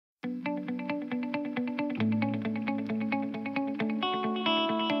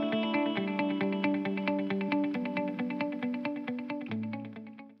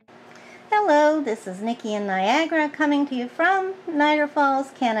Hello, this is Nikki in Niagara coming to you from Niagara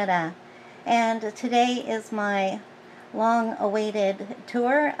Falls, Canada. And today is my long-awaited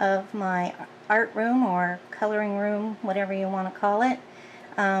tour of my art room or coloring room, whatever you want to call it.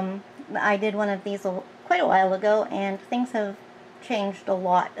 I did one of these quite a while ago and things have changed a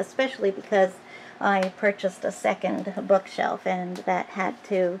lot, especially because I purchased a second bookshelf and that had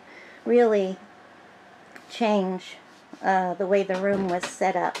to really change the way the room was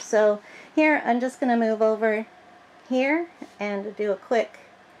set up. So here I'm just going to move over here and do a quick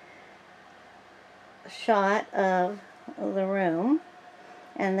shot of the room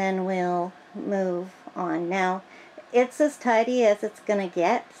and then we'll move on. Now it's as tidy as it's going to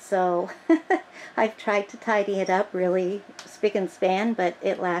get, so I've tried to tidy it up really spick and span, but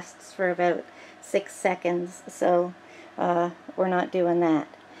it lasts for about 6 seconds, so we're not doing that.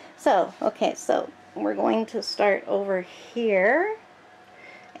 So okay, so we're going to start over here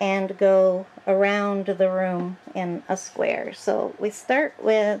and go around the room in a square. So we start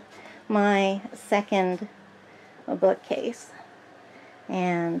with my second bookcase,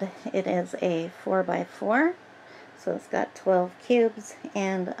 and it is a 4x4, so it's got 12 cubes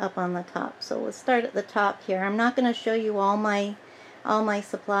and up on the top. So we'll start at the top here. I'm not going to show you all my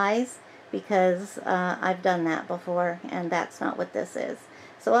supplies because I've done that before and that's not what this is.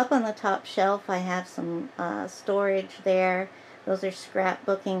 So up on the top shelf I have some storage there. Those are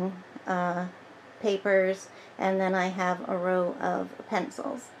scrapbooking papers, and then I have a row of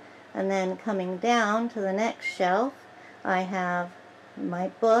pencils. And then coming down to the next shelf I have my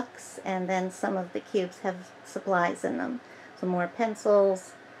books, and then some of the cubes have supplies in them. Some more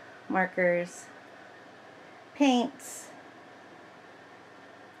pencils, markers, paints,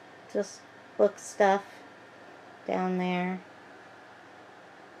 just book stuff down there.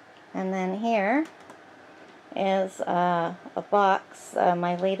 And then here is a box,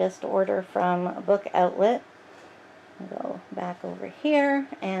 my latest order from Book Outlet. I'll go back over here,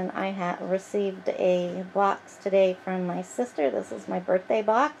 and I have received a box today from my sister. This is my birthday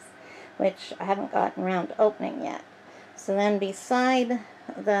box, which I haven't gotten around to opening yet. So then beside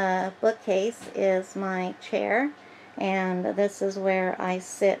the bookcase is my chair, and this is where I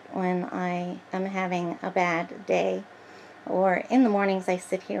sit when I am having a bad day, or in the mornings I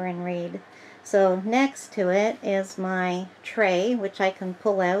sit here and read. So next to it is my tray, which I can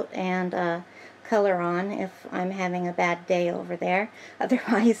pull out and color on if I'm having a bad day over there.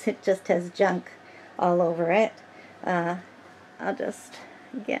 Otherwise it just has junk all over it. I'll just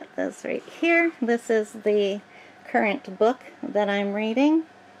get this right here. This is the current book that I'm reading,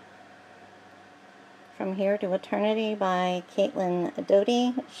 From Here to Eternity by Caitlin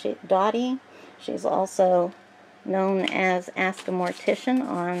Doughty. She's also known as Ask a Mortician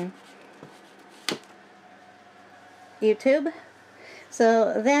on YouTube.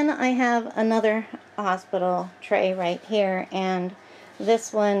 So then I have another hospital tray right here, and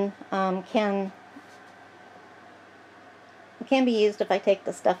this one can be used if I take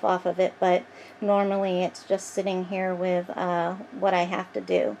the stuff off of it, but normally it's just sitting here with what I have to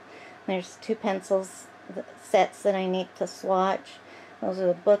do. There's 2 pencils sets that I need to swatch. Those are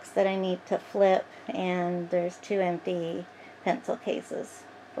the books that I need to flip, and there's 2 empty pencil cases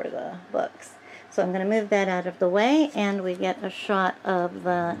for the books. So I'm going to move that out of the way, and we get a shot of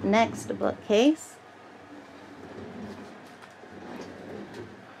the next bookcase,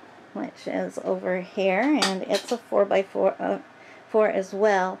 which is over here, and it's a 4x4 as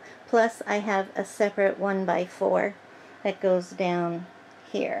well. Plus I have a separate 1x4 that goes down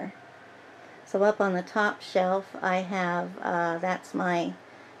here. So up on the top shelf I have, that's my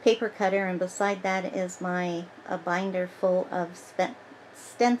paper cutter, and beside that is a binder full of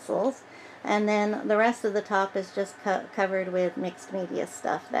stencils, and then the rest of the top is just covered with mixed media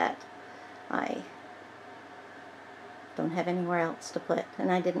stuff that I don't have anywhere else to put,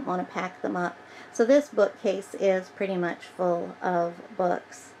 and I didn't want to pack them up. So this bookcase is pretty much full of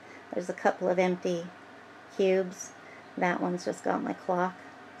books. There's a couple of empty cubes. That one's just got my clock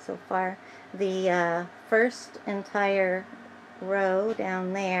so far. The first entire row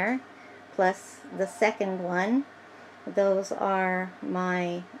down there, plus the second one, those are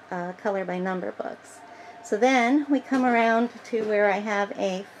my color by number books. So then we come around to where I have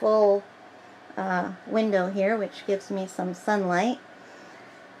a full window here, which gives me some sunlight.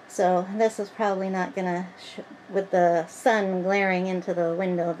 So this is probably not gonna, with the sun glaring into the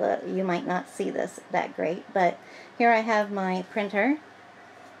window, you might not see this that great, but here I have my printer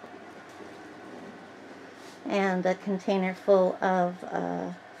and a container full of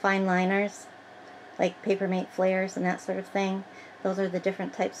fine liners, like Papermate flares and that sort of thing. Those are the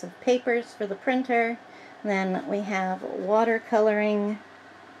different types of papers for the printer. Then we have watercoloring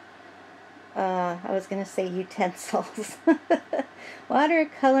I was going to say utensils.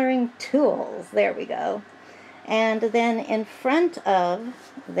 Watercoloring tools. There we go. And then in front of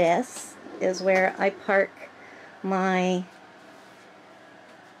this is where I park my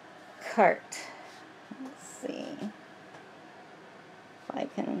cart. Let's see if I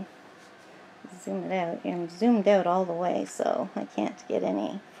can zoom it out. I'm zoomed out all the way, so I can't get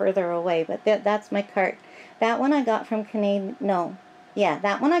any further away, but that's my cart. That one I got from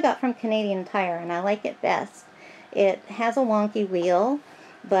that one I got from Canadian Tire, and I like it best. It has a wonky wheel,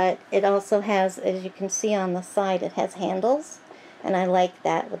 but it also has, as you can see on the side, it has handles, and I like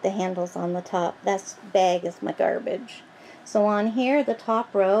that with the handles on the top. That bag is my garbage. So on here, the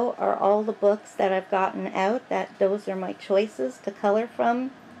top row are all the books that I've gotten out. Those are my choices to color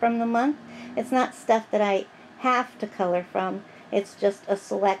from the month. It's not stuff that I have to color from. It's just a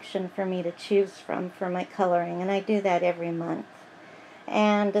selection for me to choose from for my coloring, and I do that every month.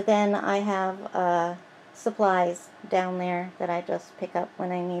 And then I have supplies down there that I just pick up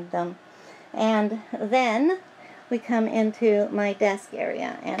when I need them. And then we come into my desk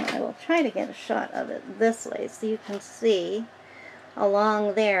area, and I will try to get a shot of it this way so you can see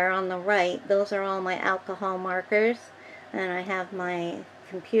along there on the right. Those are all my alcohol markers, and I have my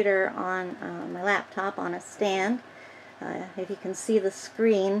computer on my laptop on a stand. If you can see the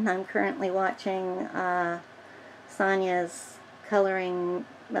screen, I'm currently watching Sonia's coloring,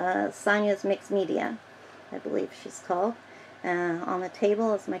 Sonia's Mixed Media, I believe she's called. On the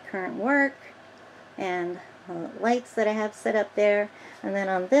table is my current work, and lights that I have set up there. And then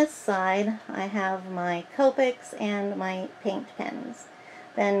on this side I have my Copics and my paint pens.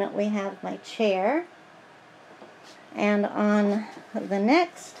 Then we have my chair, and on the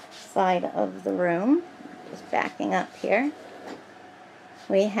next side of the room, just backing up here,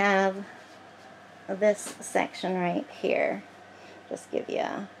 we have this section right here. Just give you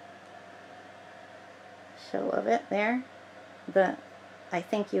a show of it there. I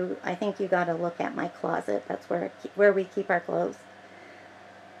think you got to look at my closet. That's where we keep our clothes.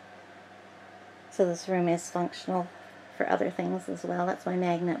 So this room is functional for other things as well. That's my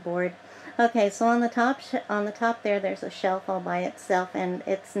magnet board. Okay, so on the top there's a shelf all by itself, and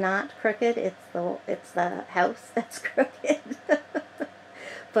it's not crooked. It's the house that's crooked.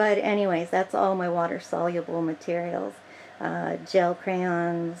 But anyways, that's all my water-soluble materials. Gel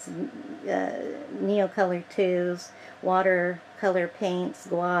crayons, Neocolor 2s, watercolor paints,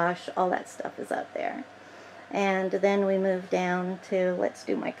 gouache, all that stuff is up there. And then we move down to, let's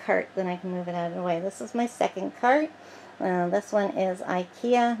do my cart, then I can move it out of the way. This is my second cart. This one is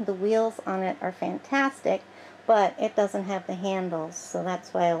IKEA. The wheels on it are fantastic, but it doesn't have the handles, so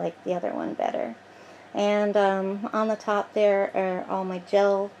that's why I like the other one better. And on the top there are all my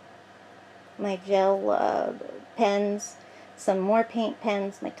gel pens, some more paint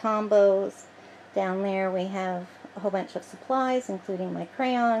pens, my Tombos. Down there we have a whole bunch of supplies, including my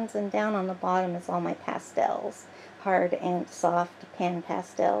crayons, and down on the bottom is all my pastels, hard and soft pen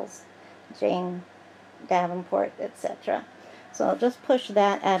pastels, Jane Davenport, etc. So I'll just push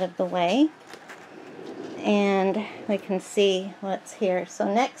that out of the way, and we can see what's here.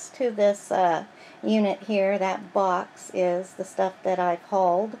 So next to this unit here, that box, is the stuff that I've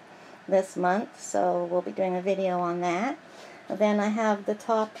hauled this month, so we'll be doing a video on that. Then I have the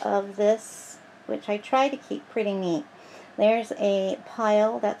top of this, which I try to keep pretty neat. There's a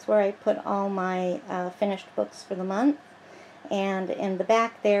pile, that's where I put all my finished books for the month, and in the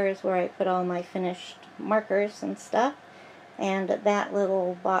back there is where I put all my finished markers and stuff. And that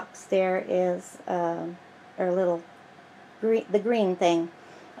little box there is, the green thing,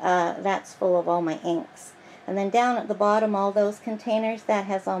 that's full of all my inks. And then down at the bottom, all those containers, that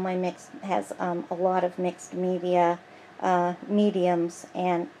has all my a lot of mixed media, mediums,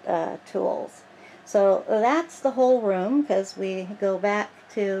 and tools. So that's the whole room, because we go back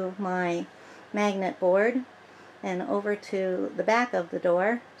to my magnet board and over to the back of the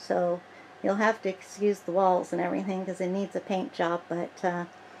door. So you'll have to excuse the walls and everything because it needs a paint job. But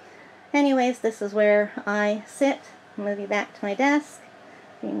anyways, this is where I sit. Move you back to my desk.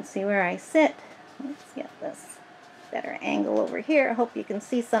 You can see where I sit. Let's get this better angle over here. I hope you can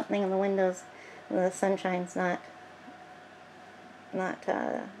see something in the windows. The sunshine's not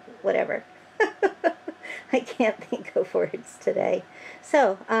whatever. I can't think of words today.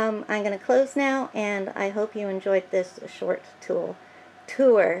 So I'm going to close now, and I hope you enjoyed this short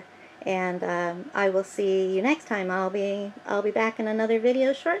tour. And I will see you next time. I'll be back in another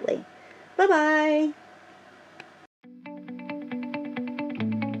video shortly. Bye bye.